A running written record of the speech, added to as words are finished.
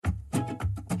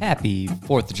Happy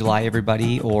 4th of July,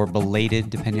 everybody, or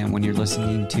belated, depending on when you're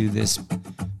listening to this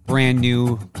brand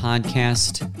new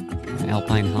podcast.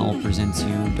 Alpine Howl presents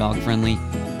you Dog Friendly.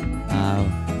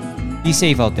 Be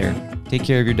safe out there. Take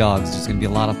care of your dogs. There's going to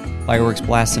be a lot of fireworks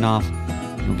blasting off.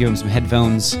 You'll give them some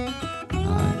headphones.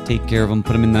 Take care of them.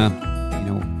 Put them in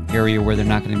the area where they're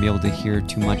not going to be able to hear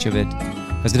too much of it,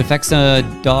 because it affects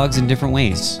dogs in different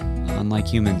ways, unlike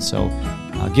humans. So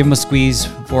give them a squeeze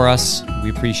for us. We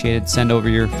appreciate it. Send over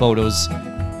your photos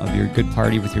of your good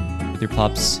party with your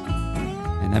pups,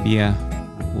 and that'd be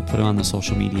we'll put them on the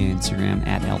social media, Instagram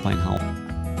at Alpine Howl.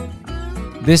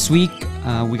 This week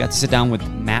we got to sit down with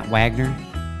Matt Wagner,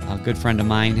 a good friend of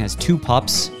mine. Has 2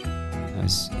 pups.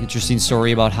 Interesting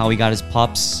story about how he got his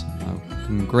pups.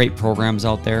 Some great programs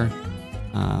out there.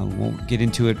 Won't get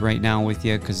into it right now with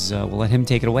you because we'll let him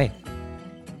take it away.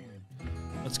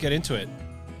 Let's get into it.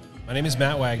 My name is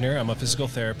Matt Wagner. I'm a physical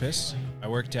therapist. I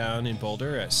work down in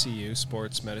Boulder at CU,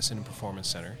 Sports Medicine and Performance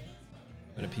Center.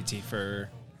 I've been a PT for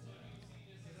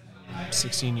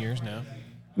 16 years now.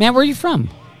 Matt, where are you from?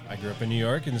 I grew up in New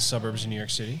York, in the suburbs of New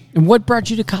York City. And what brought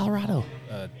you to Colorado?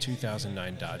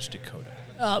 2009 Dodge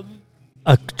Dakota.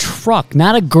 A truck,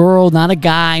 not a girl, not a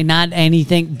guy, not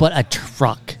anything, but a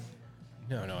truck.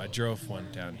 No, I drove one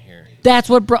down here. That's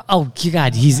what brought... Oh,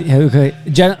 God, he's... Okay.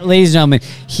 Ladies and gentlemen,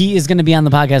 he is going to be on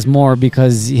the podcast more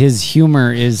because his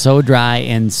humor is so dry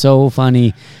and so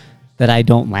funny that I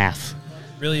don't laugh.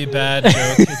 Really bad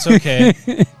joke. It's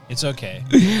okay. It's okay.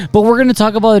 But we're going to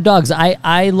talk about the dogs.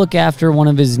 I look after one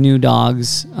of his new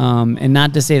dogs, and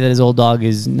not to say that his old dog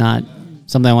is not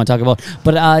something I want to talk about.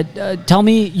 But tell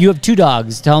me, you have 2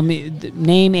 dogs. Tell me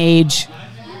name, age.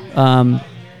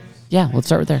 Let's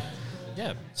start with there.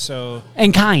 Yeah. So.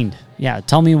 And kind. Yeah.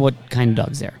 Tell me what kind of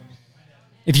dogs they are.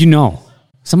 If you know.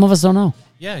 Some of us don't know.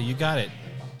 Yeah, you got it.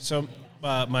 So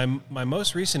my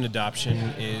most recent adoption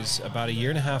is about 1.5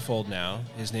 years old now.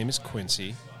 His name is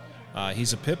Quincy.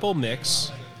 He's a pit bull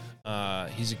mix.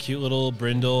 He's a cute little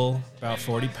brindle, about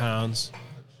 40 pounds.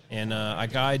 And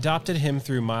I adopted him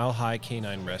through Mile High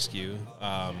Canine Rescue.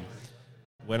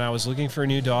 When I was looking for a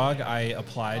new dog, I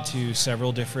applied to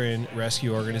several different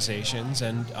rescue organizations.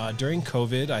 And during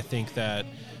COVID, I think that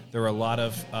there were a lot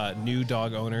of new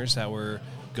dog owners that were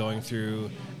going through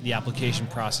the application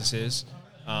processes.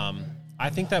 I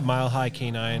think that Mile High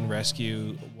Canine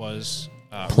Rescue was...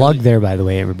 Plug there, by the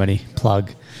way, everybody.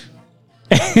 Plug.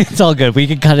 It's all good. We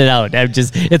can cut it out.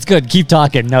 It's good. Keep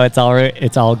talking. No, it's all right.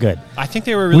 It's all good. I think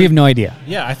they were really... We have no idea.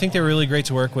 Yeah, I think they were really great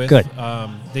to work with. Good.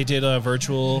 They did a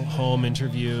virtual home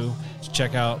interview to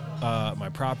check out my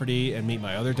property and meet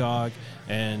my other dog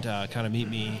and kind of meet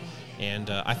me. And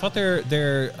I thought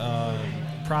their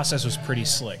process was pretty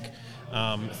slick.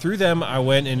 Through them, I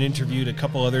went and interviewed a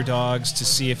couple other dogs to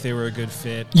see if they were a good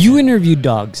fit. You interviewed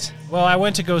dogs? Well, I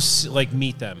went to go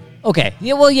meet them. Okay.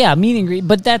 Yeah. Well, yeah, meet and greet,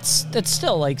 but that's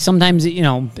still like sometimes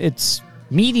it's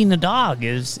meeting a dog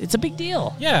it's a big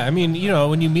deal. Yeah, I mean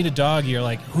when you meet a dog, you're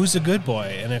like, who's a good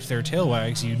boy? And if their tail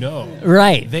wags,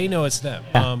 right? They know it's them.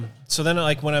 Yeah. So then,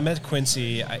 when I met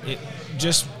Quincy, it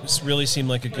just really seemed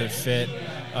like a good fit.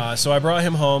 So I brought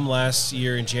him home last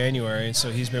year in January, and so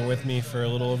he's been with me for a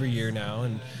little over a year now,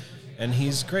 and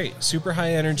he's great. Super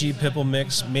high energy pit bull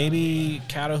mix, maybe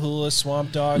Catahoula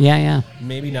swamp dog. Yeah.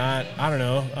 Maybe not. I don't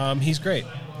know. He's great.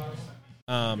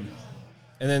 And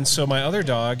then so my other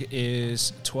dog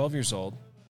is 12 years old,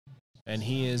 and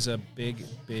he is a big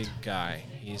guy.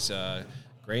 He's a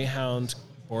Greyhound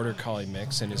Border Collie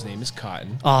mix, and his name is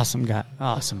Cotton. Awesome guy.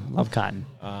 Awesome. Love Cotton.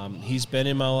 He's been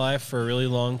in my life for a really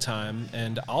long time,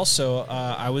 and also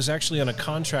I was actually on a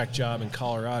contract job in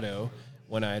Colorado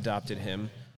when I adopted him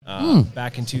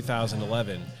back in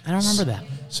 2011. I don't remember that.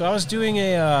 So I was doing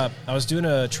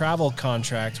a travel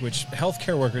contract, which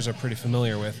healthcare workers are pretty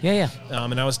familiar with. Yeah.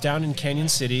 And I was down in Canyon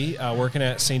City working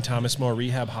at St. Thomas More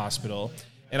Rehab Hospital,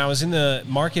 and I was in the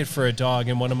market for a dog,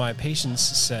 and one of my patients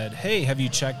said, "Hey, have you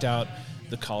checked out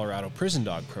the Colorado Prison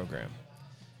Dog Program?"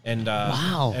 And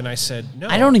wow. And I said, no.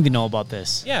 I don't even know about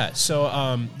this. Yeah,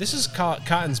 so this is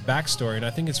Cotton's backstory, and I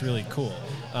think it's really cool.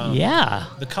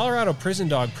 The Colorado Prison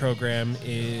Dog Program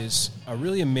is a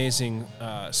really amazing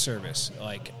service.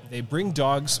 Like, they bring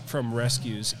dogs from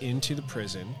rescues into the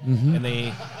prison, and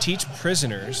they teach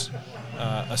prisoners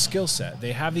a skill set.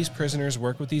 They have these prisoners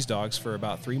work with these dogs for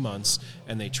about 3 months,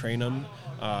 and they train them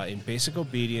in basic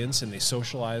obedience, and they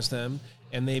socialize them.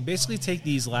 And they basically take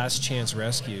these last chance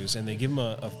rescues and they give them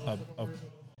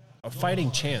a fighting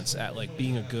chance at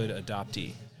being a good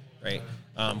adoptee, right?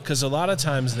 Because a lot of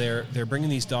times they're bringing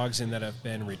these dogs in that have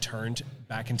been returned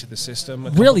back into the system.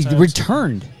 Really,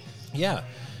 returned? Yeah.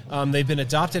 They've been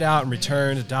adopted out and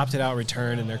returned,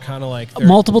 and they're kind of like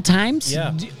multiple times.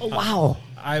 Yeah. Wow.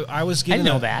 I was given I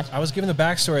didn't know that. I was given the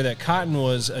backstory that Cotton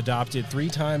was adopted 3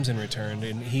 times and returned,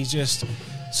 and he's just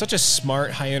such a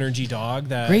smart, high energy dog.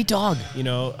 Great dog.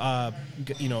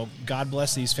 God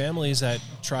bless these families that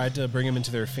tried to bring him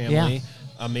into their family.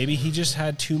 Yeah. Maybe he just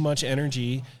had too much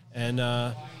energy and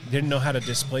didn't know how to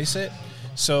displace it.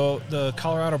 So the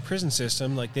Colorado prison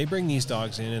system, like, they bring these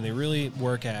dogs in and they really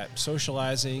work at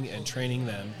socializing and training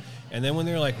them. And then when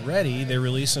they're like ready, they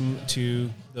release them to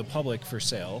the public for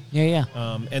sale. Yeah.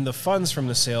 And the funds from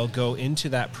the sale go into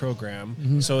that program.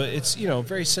 Mm-hmm. So it's,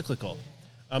 very cyclical.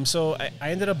 So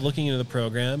I ended up looking into the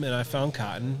program, and I found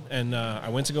Cotton, and I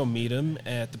went to go meet him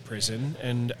at the prison,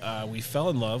 and we fell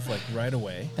in love, like, right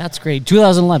away. That's great.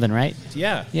 2011, right?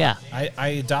 Yeah. Yeah. I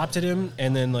adopted him,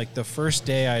 and then, like, the first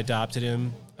day I adopted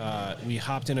him, we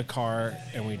hopped in a car,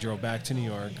 and we drove back to New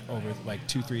York over, like,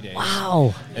 2-3 days.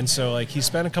 Wow. And so, like, he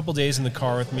spent a couple days in the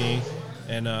car with me,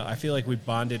 and I feel like we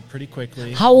bonded pretty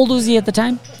quickly. How old was he at the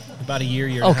time? About a year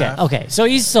and a half. Okay. So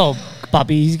he's still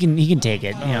puppy. He can take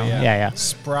it. Yeah.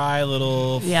 Spry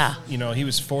little. Yeah. He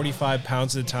was 45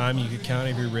 pounds at the time. You could count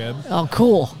every rib. Oh,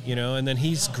 cool. And then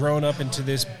he's grown up into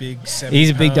this big 70-pound He's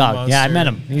a big dog. monster, Yeah, I met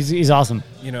him. He's awesome.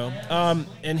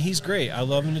 And he's great. I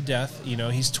love him to death.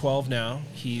 He's 12 now.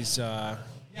 He's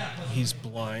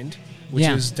blind, which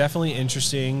is definitely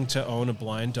interesting to own a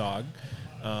blind dog.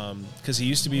 Because he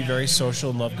used to be very social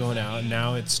and loved going out, and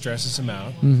now it stresses him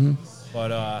out. Mm-hmm.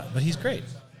 But he's great.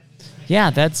 Yeah,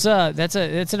 that's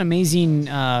an amazing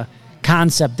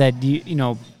concept that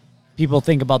people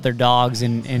think about their dogs,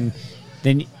 and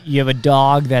then you have a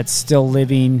dog that's still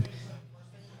living.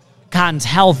 Cotton's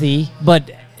healthy, but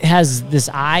has this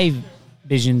eye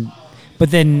vision,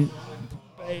 but then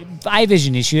eye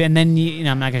vision issue, and then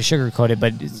I'm not going to sugarcoat it,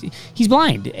 but he's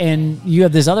blind, and you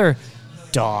have this other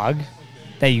dog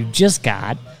that you just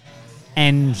got,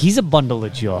 and he's a bundle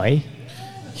of joy.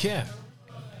 Yeah.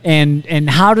 And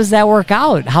how does that work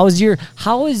out? How is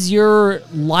your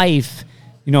life,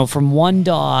 from one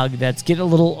dog that's getting a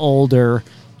little older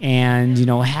and,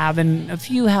 having a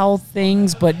few health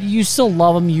things, but you still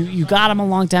love him. You got him a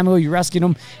long time ago. You rescued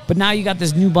him, but now you got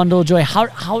this new bundle of joy. How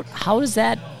does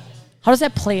that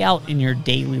play out in your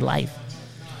daily life?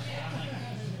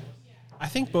 I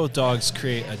think both dogs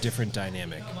create a different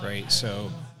dynamic, right?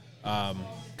 So, Cotton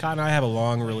and I have a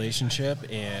long relationship,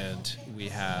 and we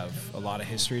have a lot of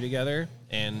history together,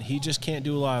 and he just can't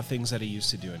do a lot of things that he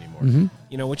used to do anymore.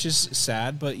 Mm-hmm. Which is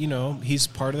sad, but he's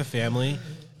part of the family,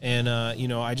 and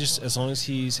I just, as long as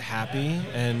he's happy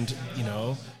and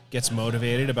gets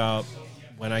motivated about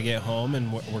when I get home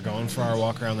and we're going for our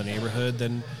walk around the neighborhood,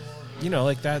 then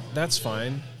that's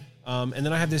fine. And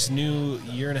then I have this new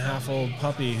 1.5-year-old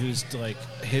puppy who's like,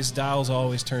 his dial's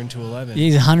always turned to 11.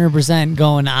 He's 100%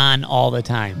 going on all the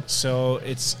time. So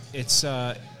it's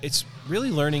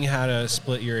really learning how to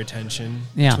split your attention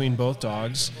between both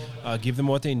dogs, give them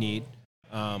what they need.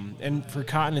 And for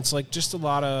Cotton, it's like just a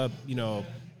lot of,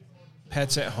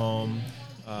 pets at home,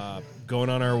 going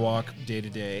on our walk day to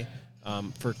day.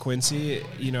 For Quincy,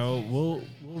 we'll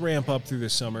ramp up through the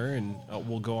summer, and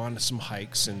we'll go on to some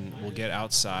hikes, and we'll get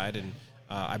outside, and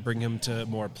I bring him to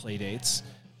more play dates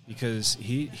because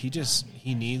he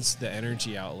needs the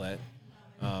energy outlet.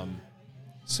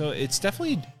 So it's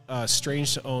definitely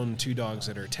strange to own 2 dogs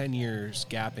that are 10 years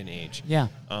gap in age. Yeah.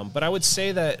 But I would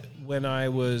say that when I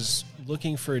was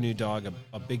looking for a new dog,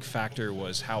 a big factor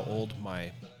was how old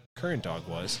my current dog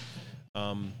was.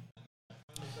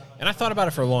 And I thought about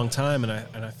it for a long time, and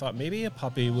I thought maybe a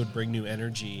puppy would bring new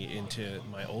energy into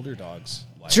my older dog's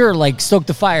life. Sure, like stoke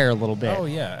the fire a little bit. Oh,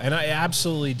 yeah, and I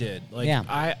absolutely did.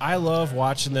 I love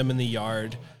watching them in the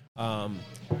yard.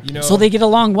 So they get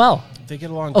along well. They get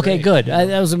along Okay, great. good.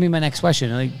 That was going to be my next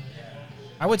question.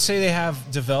 I would say they have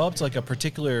developed like a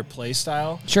particular play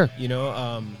style. Sure.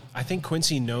 I think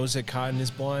Quincy knows that Cotton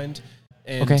is blind.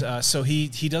 And so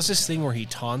he does this thing where he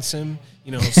taunts him.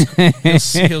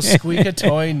 He'll squeak a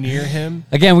toy near him.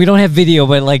 Again, we don't have video,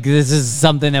 but this is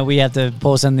something that we have to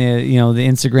post on the the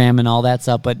Instagram and all that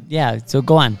stuff. But yeah, so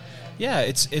go on. Yeah,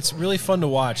 it's really fun to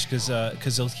watch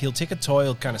because he'll take a toy,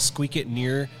 he'll kind of squeak it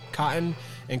near Cotton,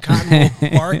 and Cotton will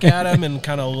bark at him and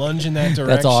kind of lunge in that direction.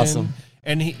 That's awesome.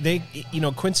 And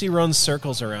Quincy runs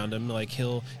circles around him. Like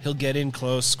he'll get in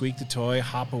close, squeak the toy,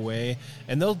 hop away,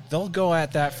 and they'll go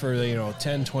at that for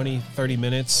 10, 20, 30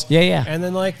 minutes. Yeah. And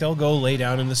then they'll go lay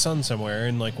down in the sun somewhere,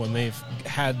 and when they've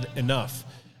had enough.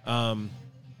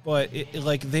 But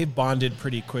they've bonded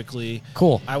pretty quickly.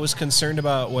 Cool. I was concerned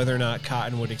about whether or not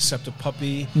Cotton would accept a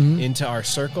puppy into our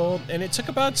circle, and it took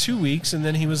about 2 weeks, and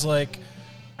then he was like,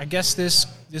 I guess this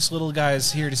little guy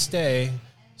is here to stay,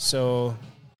 so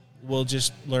we'll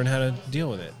just learn how to deal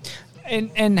with it.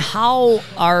 And how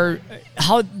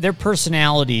their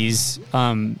personalities,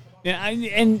 and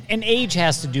age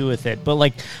has to do with it, but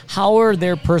like how are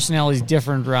their personalities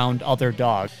different around other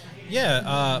dogs?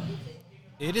 Yeah,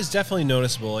 it is definitely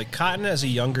noticeable. Like Cotton, as a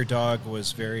younger dog,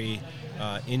 was very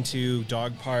into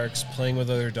dog parks, playing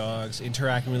with other dogs,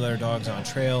 interacting with other dogs on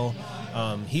trail.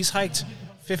 He's hiked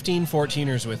 15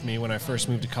 14ers with me when I first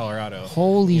moved to Colorado.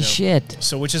 Holy shit.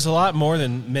 So, which is a lot more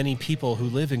than many people who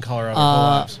live in Colorado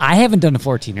lives. I haven't done a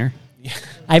 14er.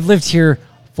 I've lived here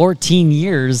 14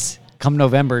 years come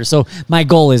November. So my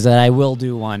goal is that I will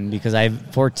do one because I have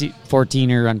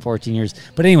 14er on 14 years.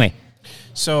 But anyway.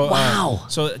 So, wow.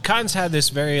 So Cotton's had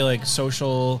this very like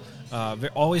social,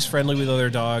 always friendly with other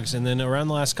dogs. And then around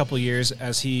the last couple of years,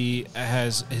 as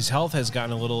his health has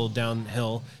gotten a little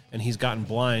downhill and he's gotten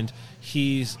blind,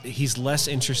 he's less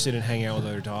interested in hanging out with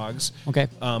other dogs. Okay.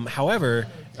 However,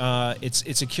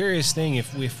 it's a curious thing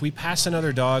if we pass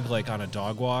another dog like on a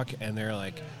dog walk and they're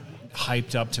like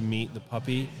hyped up to meet the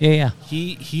puppy. Yeah.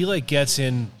 He like gets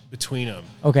in between them.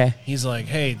 Okay. He's like,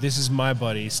 hey, this is my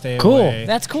buddy. Stay cool. away.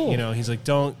 That's cool. You know, he's like,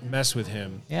 don't mess with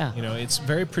him. Yeah. You know, it's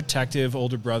very protective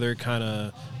older brother kind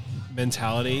of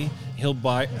mentality. He'll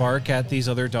bark at these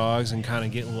other dogs and kind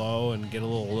of get low and get a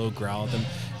little low growl at them.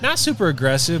 Not super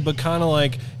aggressive, but kind of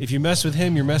like, if you mess with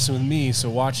him, you're messing with me, so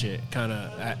watch it kind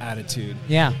of attitude.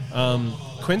 Yeah.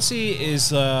 Quincy is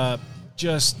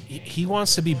he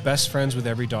wants to be best friends with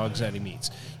every dog that he meets.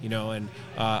 You know, and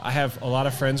I have a lot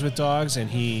of friends with dogs, and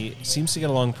he seems to get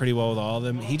along pretty well with all of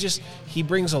them. He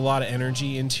brings a lot of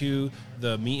energy into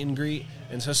the meet and greet,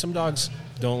 and so some dogs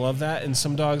don't love that, and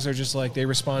some dogs are just like, they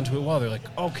respond to it well. They're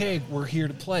like, okay, we're here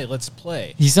to play. Let's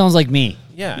play. He sounds like me.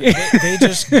 Yeah, they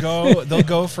just go. They'll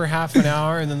go for half an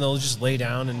hour, and then they'll just lay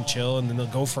down and chill, and then they'll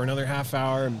go for another half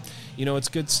hour, and you know, it's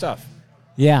good stuff.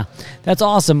 Yeah, that's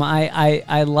awesome.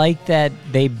 I like that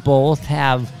they both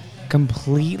have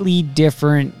completely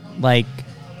different, like,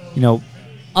 you know,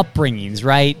 upbringings,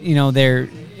 right? You know, they're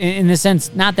in the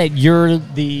sense, not that you're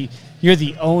the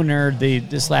owner, the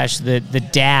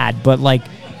dad, but like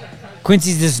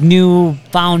Quincy's this new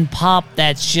found pup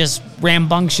that's just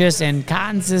rambunctious, and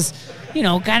Cotton's this, you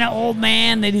know, kind of old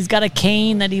man that he's got a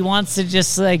cane that he wants to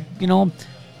just like, you know,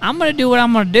 I'm gonna do what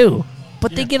I'm gonna do,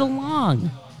 but they get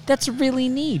along. That's really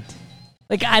neat.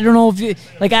 Like, I don't know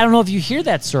if you hear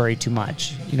that story too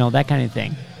much, you know, that kind of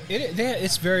thing.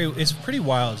 It's pretty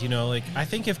wild, you know. Like, I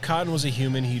think if Cotton was a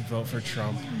human, he'd vote for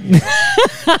Trump.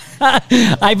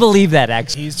 I believe that,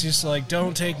 actually. He's just like,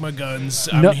 don't take my guns.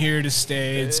 I'm here to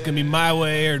stay. It's gonna be my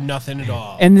way or nothing at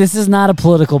all. And this is not a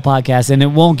political podcast, and it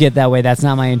won't get that way. That's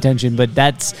not my intention. But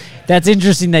that's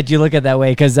interesting that you look at it that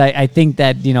way, because I think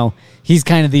that, you know, he's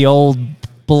kind of the old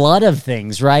blood of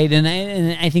things, right? And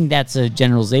I think that's a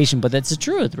generalization, but that's the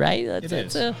truth, right?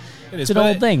 It's an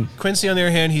old thing. Quincy, on the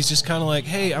other hand, he's just kind of like,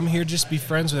 hey, I'm here just to be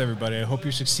friends with everybody. I hope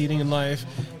you're succeeding in life.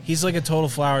 He's like a total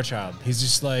flower child. He's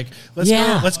just like,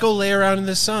 let's go lay around in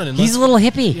the sun. And he's a little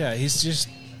hippie. Yeah, he's just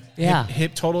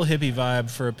total hippie vibe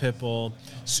for a pit bull.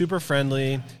 Super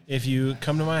friendly. If you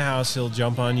come to my house, he'll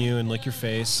jump on you and lick your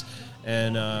face.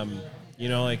 And you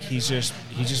know, like he just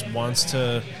wants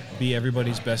to be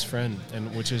everybody's best friend, and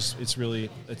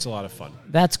it's a lot of fun.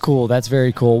 That's cool. That's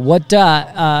very cool. What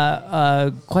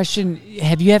question?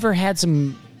 Have you ever had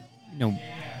some, you know,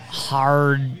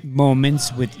 hard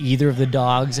moments with either of the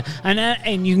dogs?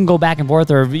 And you can go back and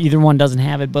forth, or if either one doesn't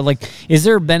have it. But like, is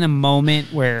there been a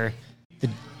moment where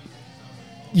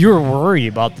you were worried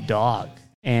about the dog,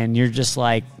 and you're just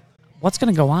like, what's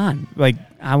going to go on? Like,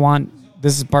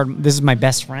 this is my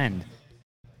best friend.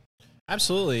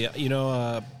 Absolutely. You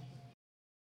know,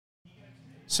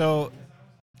 so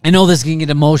I know this can get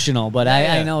emotional, but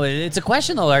I know it's a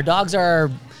question, though. Our dogs are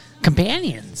our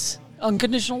companions.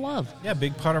 Unconditional love. Yeah,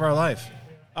 big part of our life.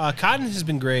 Cotton has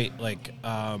been great. Like,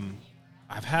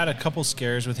 I've had a couple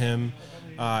scares with him.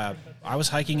 I was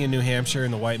hiking in New Hampshire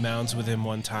in the White Mountains with him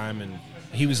one time, and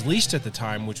he was leashed at the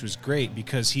time, which was great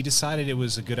because he decided it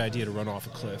was a good idea to run off a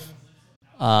cliff.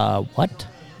 What?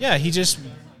 Yeah, he just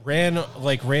ran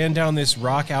down this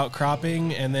rock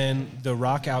outcropping, and then the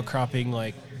rock outcropping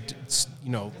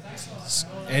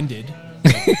ended.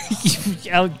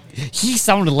 He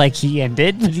sounded like he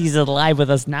ended, but he's alive with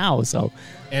us now. So,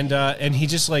 and he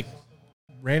just like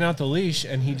ran out the leash,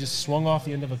 and he just swung off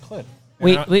the end of a cliff.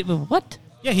 Wait, what?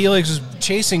 Yeah, he like was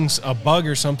chasing a bug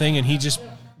or something, and he just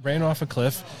ran off a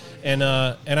cliff, and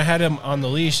I had him on the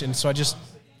leash, and so I just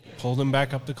pulled him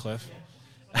back up the cliff.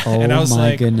 Oh, and I was my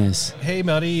like, goodness. Hey,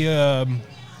 Melody,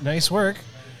 nice work.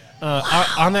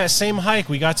 On that same hike,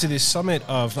 we got to the summit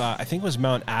of, I think it was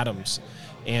Mount Adams,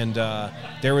 and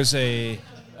there was a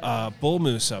bull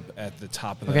moose up at the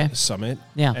top of the summit.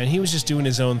 Yeah. And he was just doing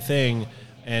his own thing,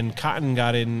 and Cotton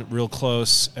got in real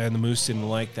close, and the moose didn't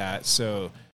like that.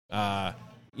 So,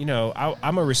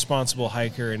 I'm a responsible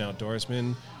hiker and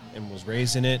outdoorsman, and was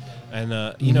raised in it.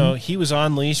 And, he was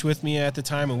on leash with me at the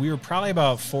time, and we were probably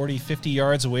about 40, 50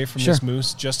 yards away from this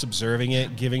moose, just observing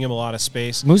it, giving him a lot of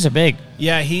space. Moose are big.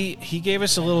 Yeah, he gave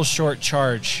us a little short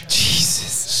charge.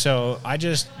 Jesus. So I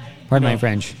just... Pardon my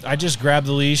French. I just grabbed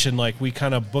the leash and, we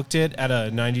kind of booked it at a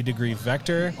 90-degree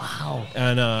vector. Wow.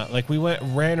 And, we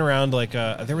ran around,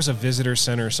 there was a visitor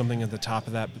center or something at the top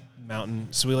of that mountain.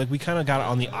 So we kind of got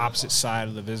on the opposite side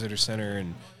of the visitor center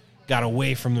and got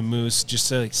away from the moose just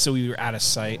so we were out of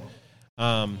sight.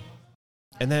 And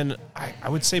then I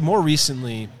would say more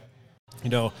recently,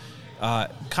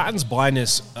 Cotton's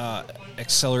blindness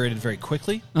accelerated very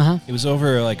quickly. Uh-huh. It was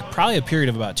over probably a period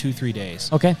of about 2-3 days.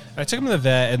 Okay. And I took him to the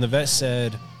vet, and the vet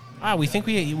said, we think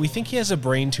he has a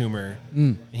brain tumor,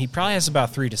 and he probably has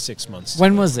about 3 to 6 months.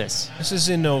 When was this? This is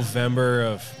in November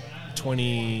of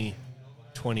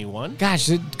 2021. Gosh,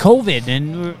 COVID,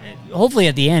 and hopefully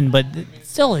at the end, but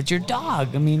still, it's your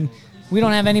dog. I mean, we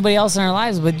don't have anybody else in our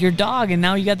lives but your dog, and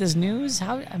now you got this news?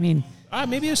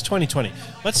 Maybe it was 2020.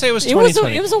 Let's say it was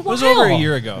 2020. It was a while. It was over a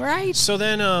year ago. Right. So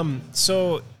then,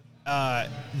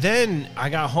 then I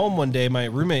got home one day. My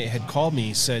roommate had called me.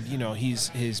 He said, he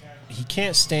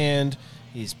can't stand.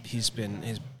 He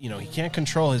can't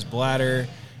control his bladder.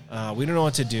 We don't know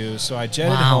what to do. So I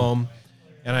jetted home,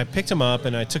 and I picked him up,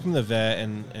 and I took him to the vet,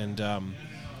 and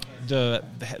the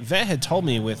vet had told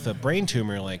me with a brain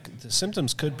tumor, the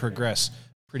symptoms could progress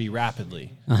pretty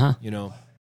rapidly. Uh-huh.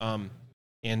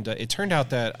 And it turned out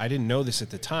that I didn't know this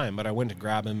at the time, but I went to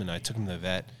grab him, and I took him to the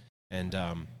vet, and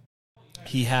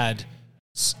he had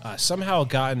somehow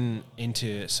gotten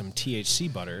into some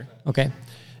THC butter. Okay.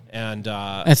 And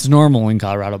that's normal in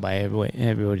Colorado by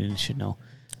everybody should know.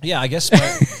 Yeah, I guess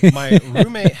my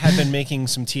roommate had been making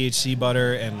some THC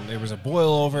butter, and there was a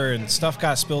boil over, and stuff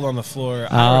got spilled on the floor.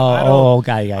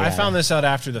 I found this out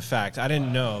after the fact. I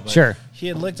didn't know. But sure. He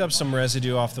had licked up some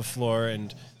residue off the floor,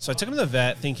 and so I took him to the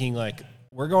vet thinking,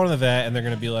 we're going to the vet, and they're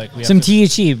going to be like... Some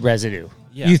THC residue.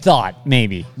 Yeah. You thought,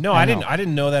 maybe. No, I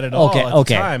didn't know that at all at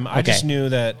the time. I just knew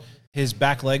that his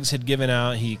back legs had given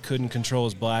out. He couldn't control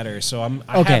his bladder. So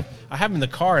I have him in the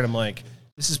car, and I'm like...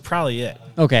 This is probably it.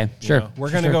 Okay, sure.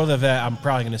 We're going to go to the vet. I'm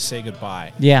probably going to say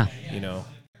goodbye. Yeah. And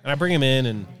I bring him in,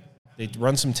 and they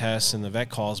run some tests, and the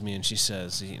vet calls me, and she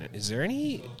says, is there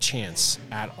any chance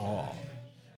at all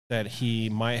that he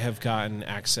might have gotten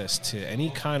access to any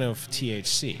kind of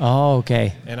THC? Oh,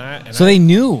 okay. So they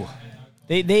knew.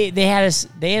 They had a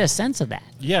sense of that.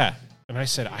 Yeah. And I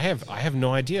said, I have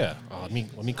no idea. Let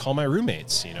me call my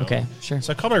roommates. Okay, sure.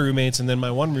 So I called my roommates, and then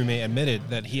my one roommate admitted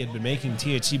that he had been making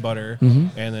THC butter, and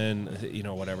then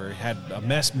whatever, had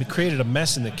created a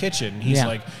mess in the kitchen. He's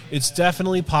like, it's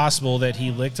definitely possible that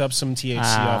he licked up some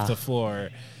THC off the floor.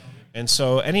 And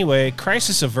so anyway,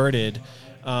 crisis averted.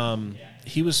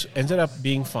 He ended up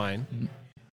being fine.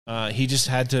 He just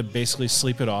had to basically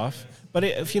sleep it off.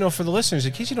 But for the listeners,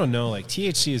 in case you don't know,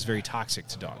 THC is very toxic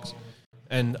to dogs.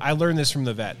 And I learned this from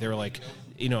the vet. They were like,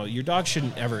 your dog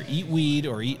shouldn't ever eat weed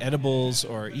or eat edibles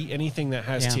or eat anything that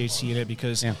has THC in it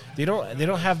because they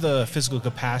don't have the physical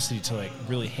capacity to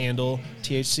really handle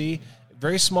THC.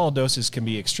 Very small doses can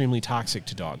be extremely toxic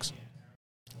to dogs.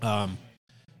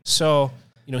 So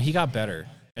he got better,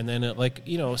 and then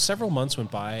several months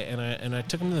went by, and I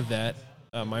took him to the vet,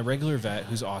 my regular vet,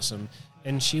 who's awesome,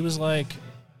 and she was like,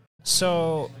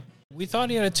 so we thought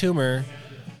he had a tumor.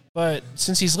 But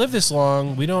since he's lived this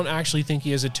long, we don't actually think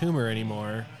he has a tumor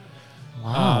anymore.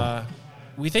 Wow.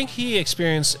 We think he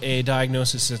experienced a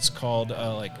diagnosis that's called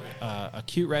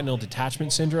acute retinal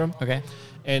detachment syndrome. Okay.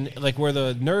 And where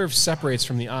the nerve separates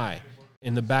from the eye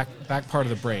in the back part of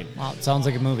the brain. Wow, it sounds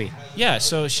like a movie. Yeah,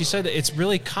 so she said it's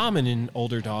really common in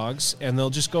older dogs, and they'll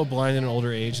just go blind at an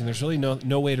older age, and there's really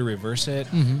no way to reverse it.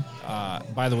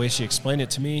 Mm-hmm. By the way she explained it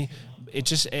to me, it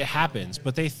happens.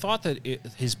 But they thought that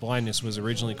his blindness was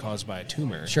originally caused by a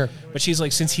tumor. Sure. But she's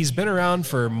like, since he's been around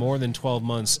for more than 12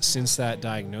 months since that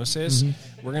diagnosis,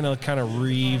 we're going to kind of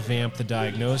revamp the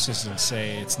diagnosis and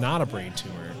say it's not a brain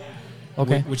tumor.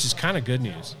 Okay. Which is kind of good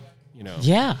news,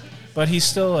 Yeah. But he's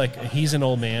still he's an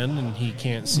old man and he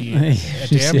can't see a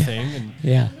damn thing. And,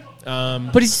 yeah.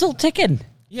 But he's still ticking.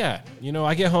 Yeah,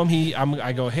 I get home.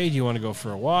 I go, hey, do you want to go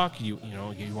for a walk? You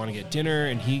want to get dinner?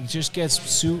 And he just gets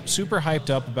super hyped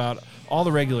up about all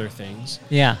the regular things.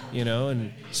 Yeah.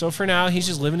 And so for now, he's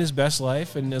just living his best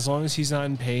life. And as long as he's not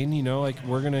in pain,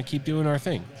 we're gonna keep doing our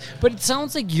thing. But it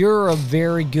sounds like you're a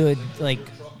very good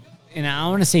and I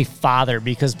want to say father,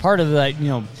 because part of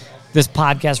the this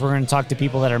podcast we're going to talk to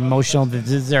people that are emotional. That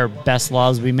this is their best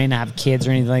loves. We may not have kids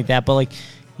or anything like that, but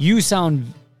you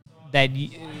sound that.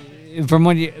 From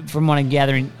what I'm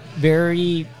gathering,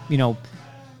 very,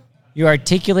 you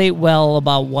articulate well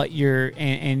about what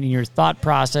and your thought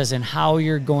process and how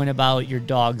you're going about your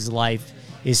dog's life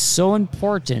is so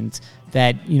important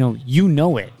that,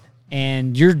 you it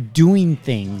and you're doing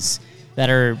things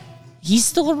that he's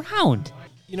still around.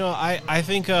 I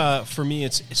think for me,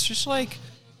 it's just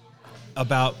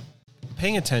about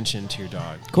paying attention to your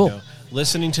dog. Cool.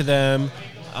 Listening to them.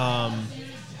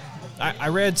 I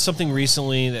read something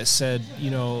recently that said,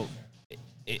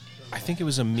 I think it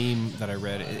was a meme that I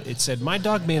read. It said, my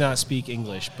dog may not speak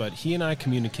English, but he and I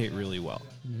communicate really well.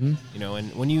 Mm-hmm.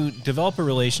 And when you develop a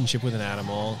relationship with an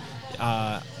animal,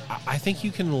 I think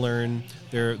you can learn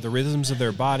the rhythms of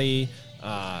their body,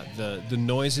 the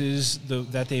noises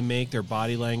that they make, their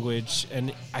body language.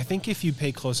 And I think if you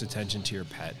pay close attention to your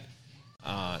pet,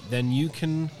 then you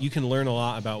can learn a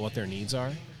lot about what their needs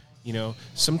are.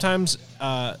 Sometimes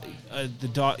the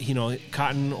dog,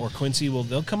 Cotton or Quincy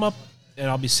they'll come up and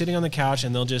I'll be sitting on the couch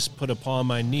and they'll just put a paw on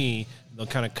my knee. They'll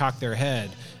kind of cock their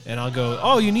head and I'll go,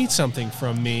 oh, you need something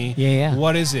from me. Yeah.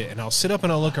 What is it? And I'll sit up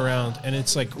and I'll look around and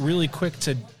it's really quick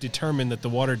to determine that the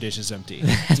water dish is empty.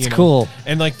 That's cool.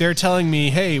 And they're telling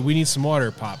me, hey, we need some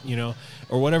water, Pop,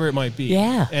 or whatever it might be.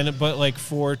 Yeah. But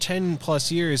for 10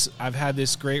 plus years, I've had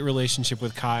this great relationship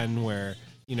with Cotton where,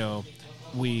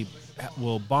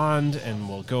 we'll bond and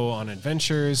we'll go on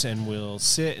adventures and we'll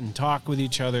sit and talk with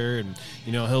each other and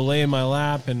he'll lay in my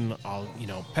lap and I'll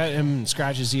pet him and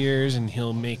scratch his ears and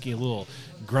he'll make a little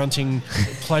grunting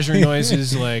pleasure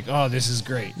noises oh, this is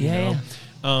great.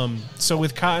 So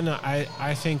with Cotton,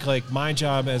 I think my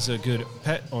job as a good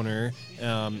pet owner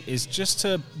is just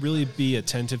to really be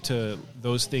attentive to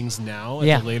those things now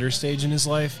at the later stage in his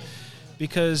life.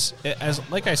 Because,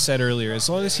 like I said earlier, as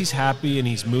long as he's happy and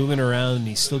he's moving around and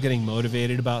he's still getting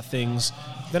motivated about things,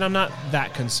 then I'm not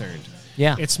that concerned.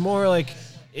 Yeah. It's more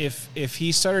if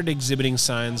he started exhibiting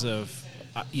signs of,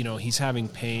 he's having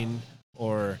pain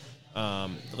or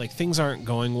things aren't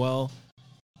going well,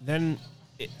 then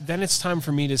it's time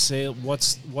for me to say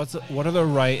what are the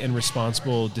right and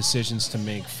responsible decisions to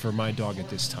make for my dog at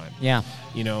this time. Yeah.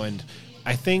 And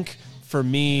I think for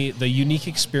me, the unique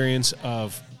experience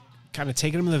of kind of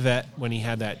taking him to the vet when he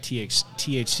had that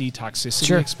THC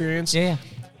toxicity experience. Yeah.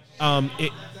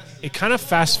 It kind of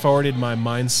fast forwarded my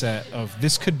mindset of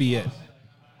this could be it,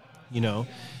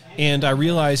 and I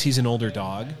realized he's an older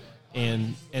dog.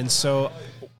 And so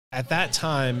at that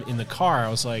time in the car, I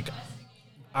was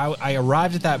I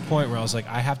arrived at that point where I was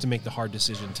I have to make the hard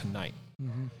decision tonight.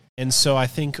 Mm-hmm. And so I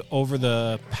think over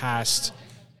the past,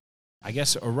 I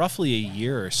guess, roughly a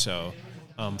year or so,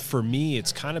 for me,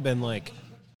 it's kind of been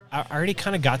I already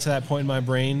kind of got to that point in my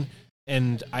brain,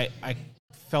 and I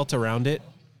felt around it,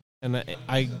 and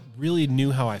I really knew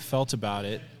how I felt about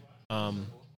it,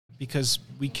 because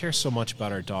we care so much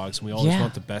about our dogs, and we always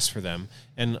want the best for them.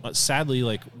 And sadly,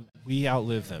 we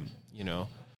outlive them,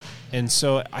 And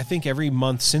so I think every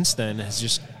month since then has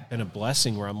just been a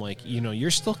blessing where I'm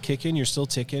you're still kicking, you're still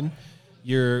ticking.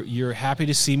 You're happy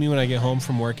to see me when I get home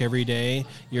from work every day.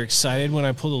 You're excited when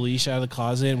I pull the leash out of the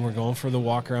closet and we're going for the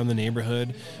walk around the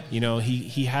neighborhood.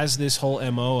 He has this whole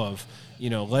MO of,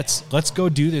 let's go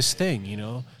do this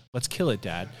thing, let's kill it,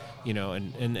 Dad.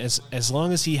 And as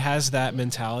long as he has that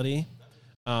mentality,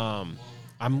 I'm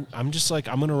just I'm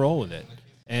going to roll with it.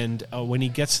 And when he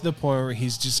gets to the point where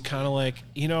he's just kind of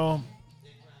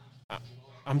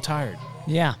I'm tired.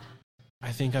 Yeah.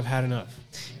 I think I've had enough.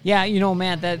 Yeah,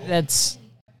 Matt, that's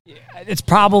it's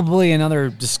probably another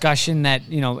discussion that,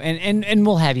 and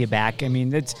we'll have you back. I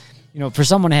mean, it's, for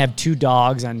someone to have two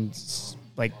dogs on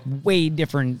way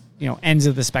different, ends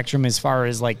of the spectrum as far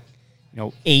as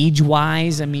age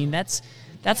wise, I mean, that's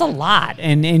a lot.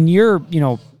 And you're,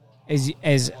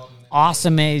 as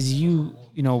awesome as you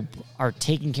are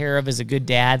taken care of as a good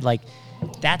dad,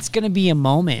 that's going to be a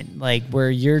moment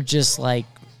where you're just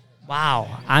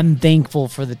wow, I'm thankful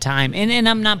for the time. And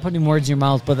I'm not putting words in your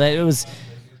mouth, but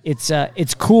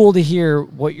it's cool to hear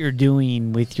what you're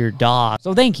doing with your dog.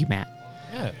 So thank you, Matt.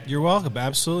 Yeah, you're welcome.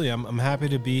 Absolutely. I'm happy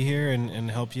to be here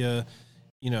and help you,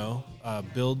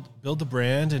 build the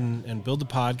brand and build the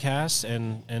podcast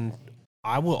and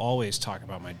I will always talk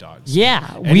about my dogs.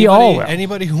 Yeah, we all will.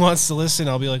 Anybody who wants to listen,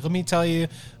 I'll be like, let me tell you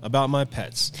about my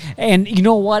pets. And you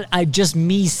know what?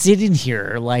 Me sitting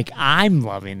here, like, I'm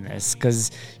loving this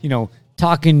because,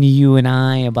 talking to you and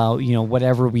I about,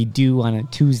 whatever we do on a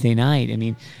Tuesday night. I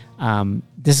mean,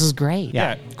 this is great.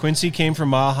 Yeah. Quincy came from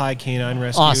Mile High Canine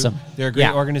Rescue. Awesome. They're a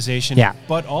great organization. Yeah.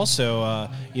 But also,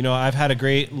 I've had a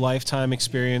great lifetime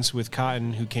experience with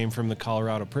Cotton, who came from the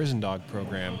Colorado Prison Dog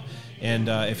Program. And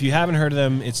if you haven't heard of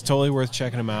them, it's totally worth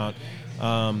checking them out.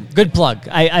 Good plug.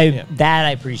 That I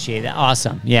appreciate. That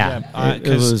awesome. Yeah.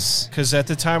 Because at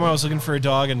the time I was looking for a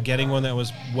dog and getting one that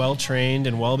was well trained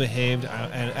and well behaved.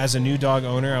 And as a new dog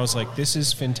owner, I was like, this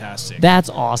is fantastic. That's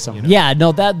awesome. Yeah.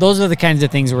 No, those are the kinds of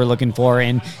things we're looking for,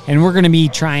 and we're going to be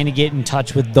trying to get in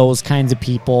touch with those kinds of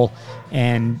people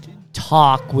and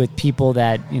talk with people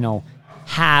that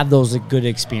have those good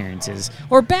experiences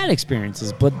or bad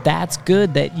experiences. But that's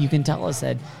good that you can tell us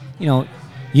that you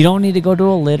don't need to go to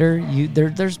a litter.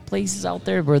 There's places out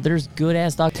there where there's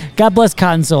good-ass dogs. God bless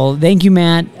Cotton Soul. Thank you,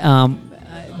 Matt.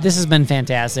 This has been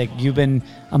fantastic. You've been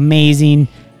amazing,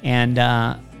 and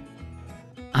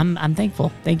I'm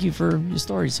thankful. Thank you for your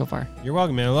stories so far. You're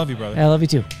welcome, man. I love you, brother. I love you,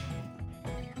 too.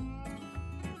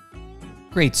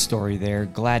 Great story there.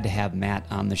 Glad to have Matt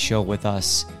on the show with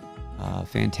us.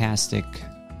 Fantastic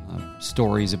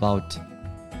stories about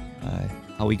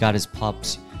how he got his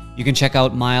pups. You can check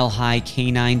out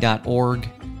milehighcanine.org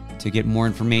to get more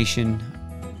information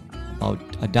about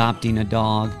adopting a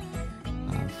dog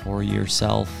for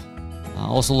yourself.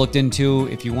 Also looked into,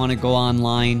 if you want to go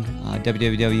online,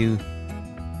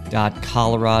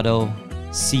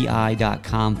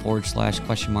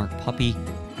 www.coloradoci.com/puppy.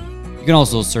 You can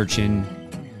also search in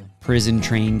Prison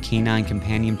Trained Canine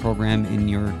Companion Program in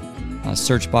your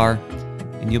search bar,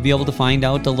 and you'll be able to find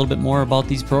out a little bit more about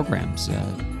these programs.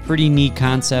 Pretty neat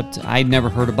concept. I'd never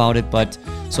heard about it, but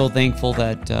so thankful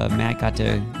that Matt got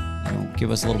to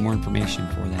give us a little more information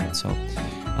for that. So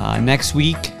next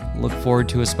week, look forward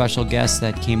to a special guest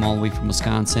that came all the way from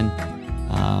Wisconsin.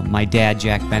 My dad,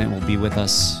 Jack Bennett, will be with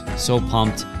us. So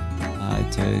pumped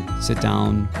to sit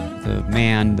down, the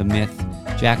man, the myth,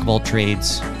 jack of all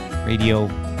trades, radio,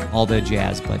 all the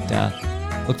jazz. But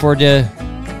look forward to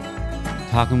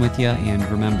talking with you, and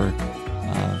remember,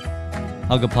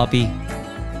 hug a puppy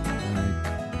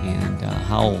and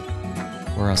howl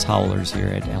for us howlers here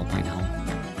at Alpine Howl.